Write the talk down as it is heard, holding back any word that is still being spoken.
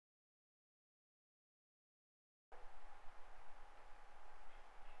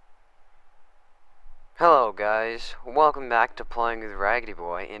Hello guys, welcome back to Playing with Raggedy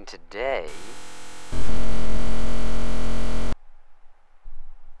Boy, and today...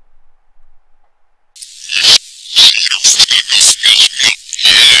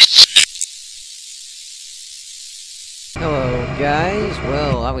 Hello guys,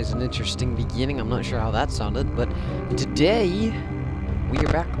 well that was an interesting beginning, I'm not sure how that sounded, but today we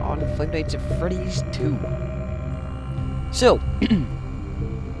are back on Five Nights at Freddy's 2. So,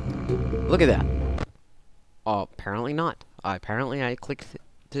 look at that. Apparently not. Apparently I clicked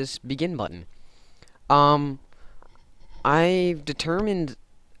this begin button. I've determined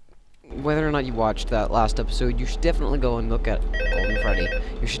whether or not you watched that last episode. You should definitely go and look at Golden Freddy.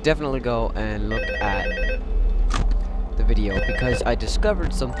 You should definitely go and look at the video because I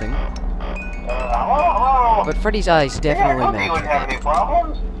discovered something. Hello? But Freddy's eyes definitely match. You would have any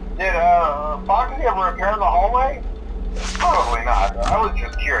problems? Did Foxy ever repair the hallway? Probably not. I was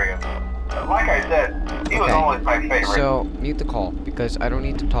just curious. Like I said, he was always my favorite. So, mute the call, because I don't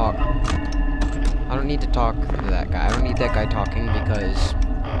need to talk. I don't need to talk to that guy. I don't need that guy talking because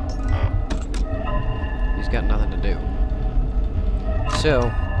he's got nothing to do.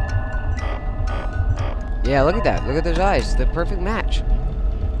 So, yeah, look at that. Look at those eyes. The perfect match.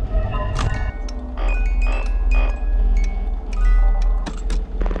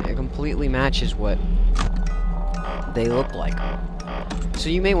 It completely matches what they look like. So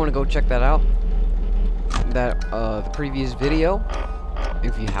you may want to go check that out. The previous video,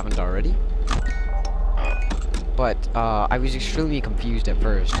 if you haven't already. But I was extremely confused at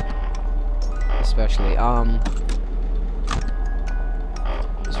first, especially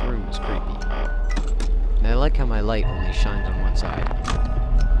this room is creepy. And I like how my light only shines on one side.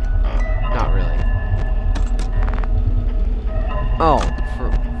 Not really. Oh,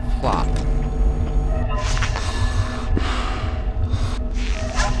 for flop.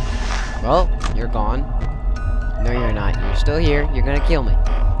 Well, you're gone. No, you're not. You're still here. You're gonna kill me.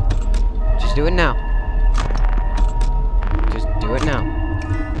 Just do it now. Just do it now.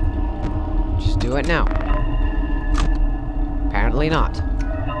 Just do it now. Apparently not.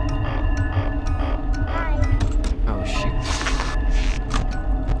 Oh, shoot.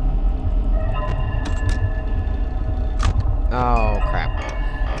 Oh, crap.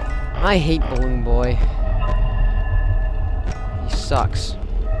 I hate Balloonboy. He sucks.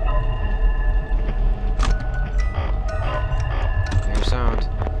 Sound.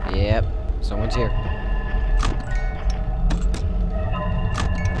 Yep, someone's here.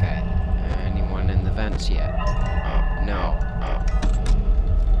 Okay, anyone in the vents yet? No.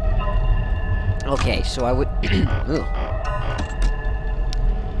 Okay, so I would. Ugh.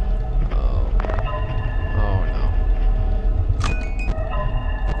 Oh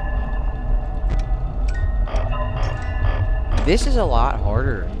no. This is a lot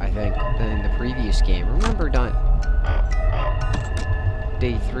harder, I think, than the previous game. Remember,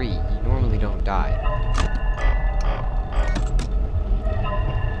 Day 3, you normally don't die.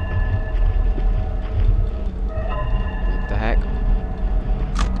 What the heck?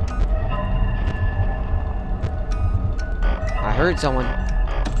 I heard someone.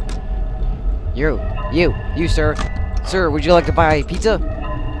 You, sir. Sir, would you like to buy pizza?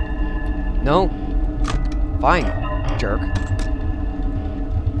 No? Fine, jerk.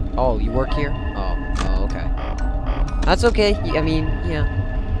 Oh, you work here? Oh, okay. That's okay. I mean, yeah.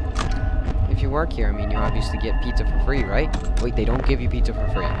 If you work here, I mean, you obviously get pizza for free, right? Wait, they don't give you pizza for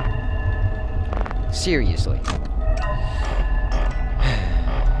free. Seriously.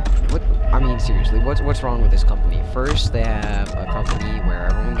 Seriously, what's wrong with this company? First, they have a company where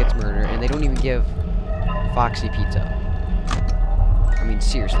everyone gets murdered, and they don't even give Foxy pizza. I mean,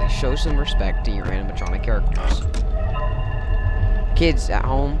 seriously, show some respect to your animatronic characters. Kids at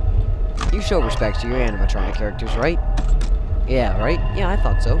home, you show respect to your animatronic characters, right? Yeah, right? Yeah, I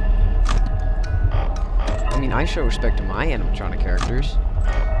thought so. I mean, I show respect to my animatronic characters.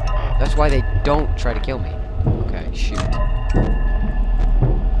 That's why they don't try to kill me. Okay, shoot.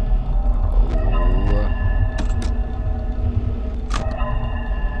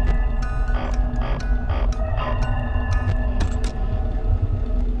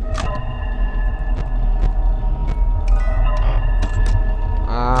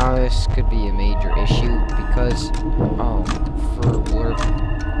 This could be a major issue because, for blurb.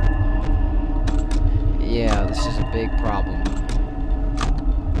 Yeah, this is a big problem.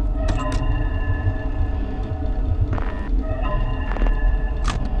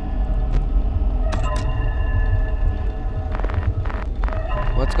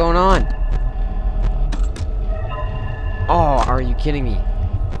 What's going on? Oh, are you kidding me?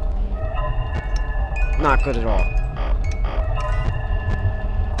 Not good at all.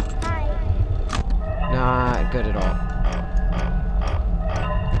 Hi. Not good at all.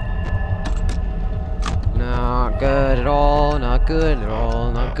 Not good at all, not good at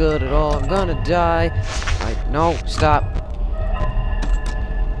all, not good at all. I'm gonna die. No, stop.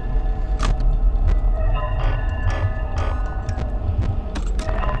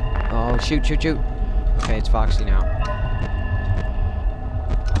 Oh, shoot, shoot, shoot. Okay, it's Foxy now.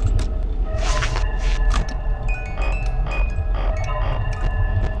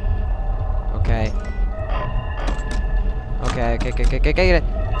 Okay. Okay, get it.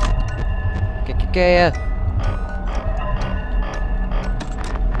 Okay.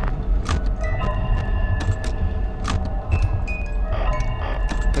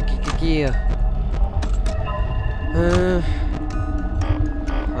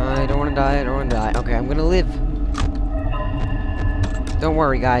 I don't wanna die, Okay, I'm gonna live. Don't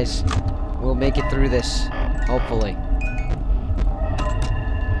worry, guys. We'll make it through this. Hopefully.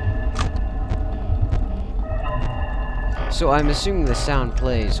 So I'm assuming the sound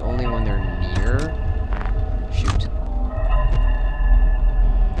plays only when they're near. Shoot.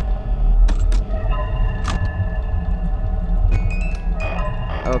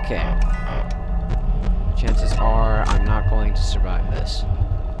 Okay. Chances are I'm not going to survive this.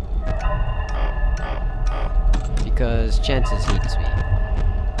 Because Chances hates me.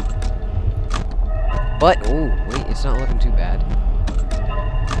 But, oh, wait, it's not looking too bad.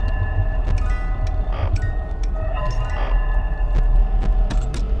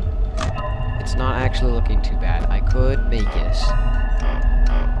 It's not actually looking too bad. I could make this.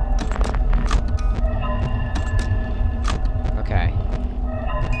 Okay.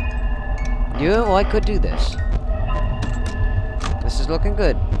 Well, I could do this. This is looking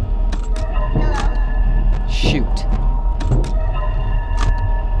good. Hello. Shoot.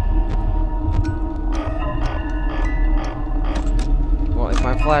 Well, if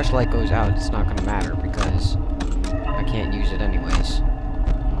my flashlight goes out, it's not gonna matter because I can't use it anyways.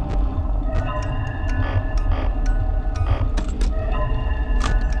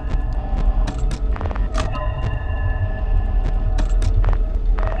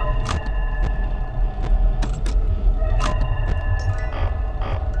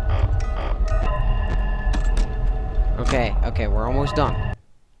 Okay, we're almost done.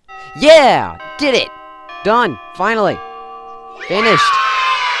 Yeah! Did it! Done! Finally! Finished!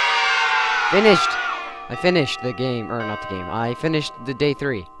 Finished! I finished the game, or not the game, I finished the day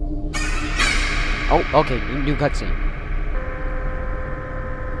 3. Oh, okay, new cutscene.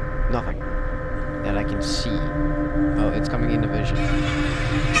 Nothing. That I can see. Oh, it's coming into vision.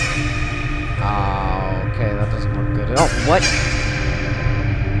 Okay, that doesn't look good at all. What?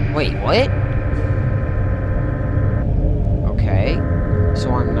 Wait, what? Okay,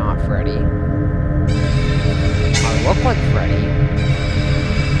 so I'm not Freddy. I look like Freddy.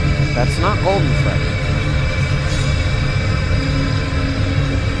 That's not Golden Freddy.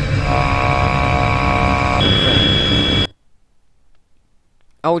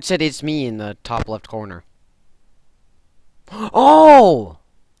 Oh, it said it's me in the top left corner. Oh!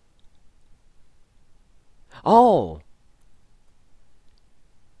 Oh!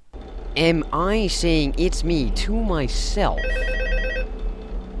 Am I saying it's me to myself?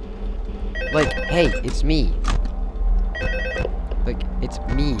 Like, hey, it's me. Like, it's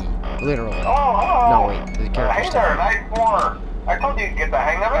me, literally. Oh, hello. No, wait, the character's Hey there, different. night 4. I told you to get the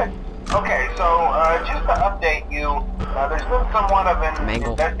hang of it. Okay, so, just to update you, there's been somewhat of an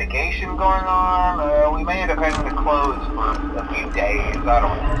investigation going on. We may end up having to close for a few days, I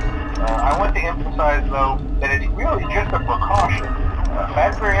don't know. I want to emphasize, though, that it's really just a precaution.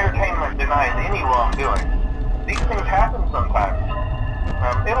 Fazbear Entertainment denies any wrongdoing. These things happen sometimes.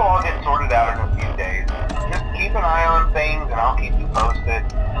 It'll all get sorted out in a few days. Just keep an eye on things and I'll keep you posted.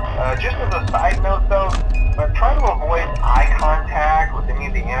 Just as a side note though, try to avoid eye contact with any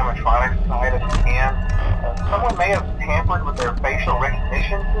of the animatronics side if you can. Someone may have tampered with their facial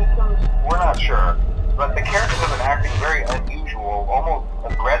recognition systems, we're not sure. But the characters have been acting very unusual, almost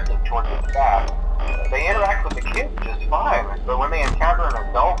aggressive towards the staff. They interact with the kids just fine, but when they encounter an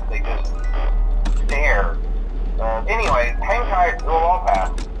adult, they just stare. Anyway, hang tight, it will all pass.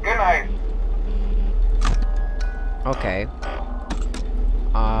 Good night. Okay.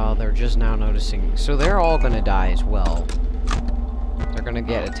 They're just now noticing. So they're all gonna die as well. They're gonna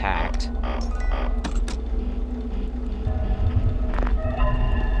get attacked.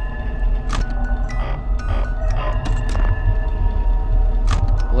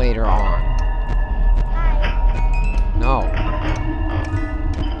 Later on. Hi. No.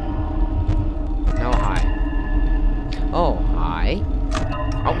 No, hi. Oh, hi.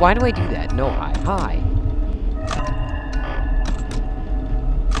 Oh, why do I do that? No, hi. Hi.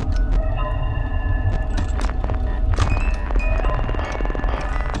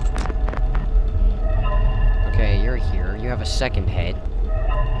 You have a second head,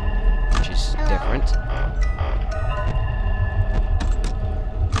 which is different.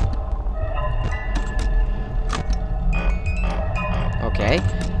 Okay.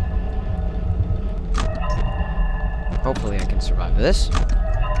 Hopefully I can survive this.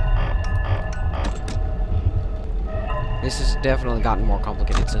 This has definitely gotten more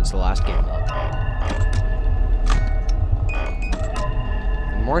complicated since the last game, though.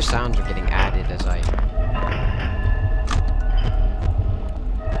 And more sounds are getting added as I...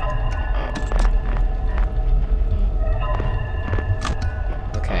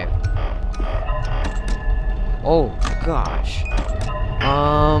 Okay. Oh, gosh.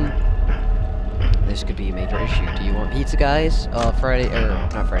 This could be a major issue. Do you want pizza, guys? Freddy,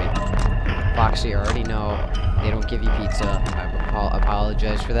 not Freddy. Foxy, I already know. They don't give you pizza. I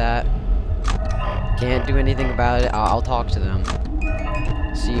apologize for that. Can't do anything about it. I'll talk to them.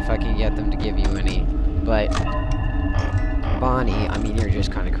 See if I can get them to give you any. But, Bonnie, I mean, you're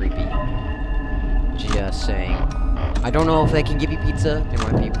just kind of creepy. Just saying. I don't know if they can give you pizza.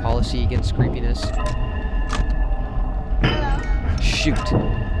 There might be a policy against creepiness. Shoot.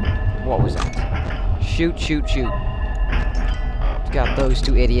 What was that? Shoot, shoot, shoot. Got those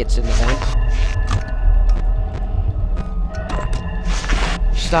two idiots in the vent.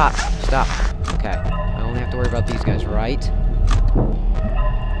 Stop. Stop. Okay. I only have to worry about these guys, right?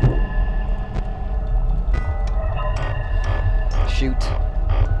 Shoot.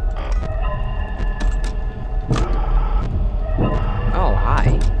 Oh,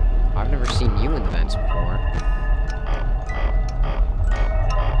 hi. I've never seen you in the vents before.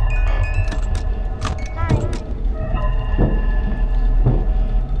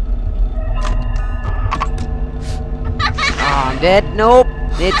 Dead? Nope.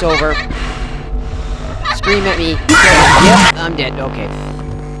 It's over. Scream at me. Yep, I'm dead. Okay.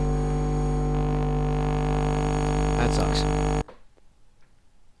 That sucks.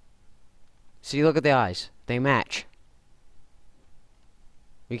 See, look at the eyes. They match.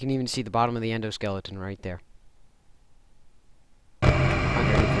 We can even see the bottom of the endoskeleton right there.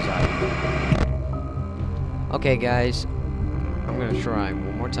 Underneath his eye. Okay, guys. I'm gonna try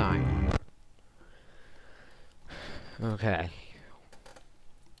one more time. Okay.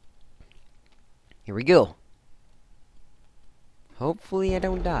 Here we go. Hopefully I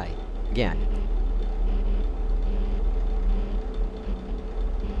don't die. Again.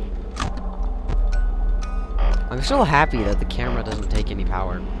 I'm so happy that the camera doesn't take any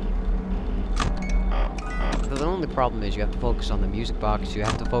power. The only problem is you have to focus on the music box, you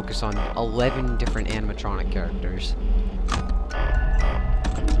have to focus on 11 different animatronic characters.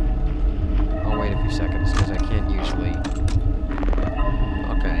 I'll wait a few seconds, because I can't usually...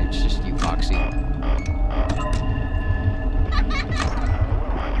 Okay, it's just you, Foxy.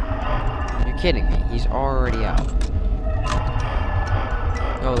 You're kidding me, he's already out.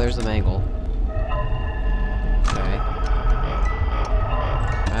 Oh, there's the mangle. Okay.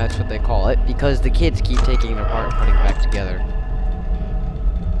 That's what they call it, because the kids keep taking it apart and putting it back together.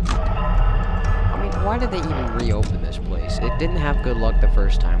 I mean, why did they even reopen this place? It didn't have good luck the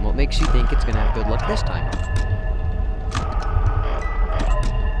first time. What makes you think it's gonna have good luck this time?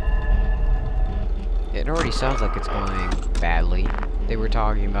 It already sounds like it's going badly. They were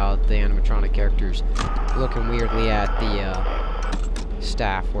talking about the animatronic characters looking weirdly at the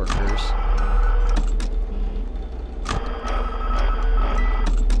staff workers.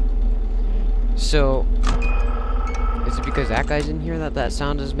 So, is it because that guy's in here that that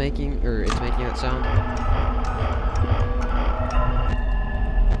sound is making, or it's making that sound?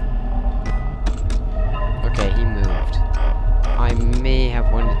 Okay, he moved. I may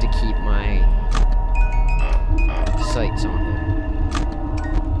have wanted to keep my sights on him.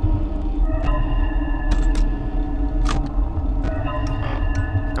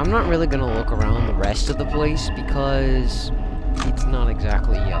 I'm not really gonna look around the rest of the place because it's not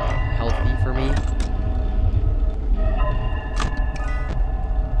exactly healthy for me.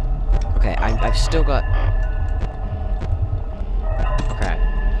 Okay, I've still got... Okay.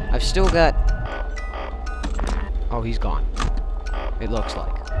 I've still got... Oh, he's gone. It looks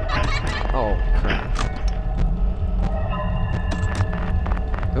like. Oh, crap.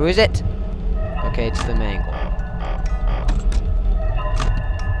 Who is it? Okay, it's the mangle.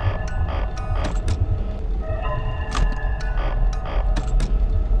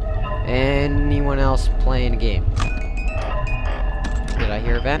 Anyone else playing a game? Did I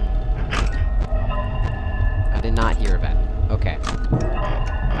hear a vent? I did not hear a vent. Okay.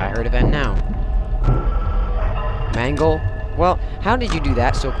 I heard a vent now. Mangle? Well, how did you do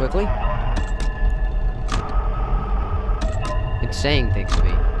that so quickly? It's saying things to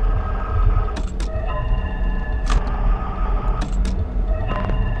me.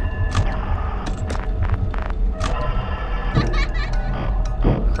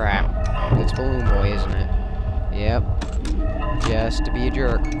 blessed to be a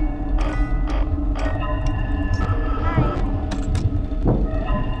jerk.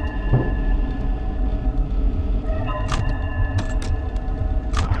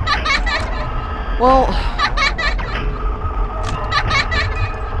 Well,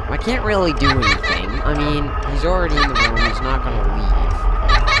 I can't really do anything. I mean, he's already in the room, he's not gonna leave.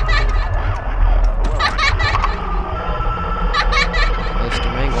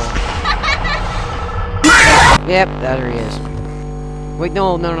 Mr. Mangle. Yep, there he is. Wait,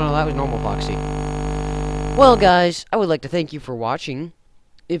 no, that was normal Foxy. Well, guys, I would like to thank you for watching.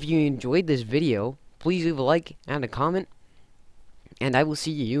 If you enjoyed this video, please leave a like and a comment. And I will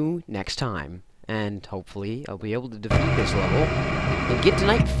see you next time. And hopefully, I'll be able to defeat this level and get to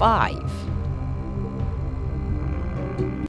night 5.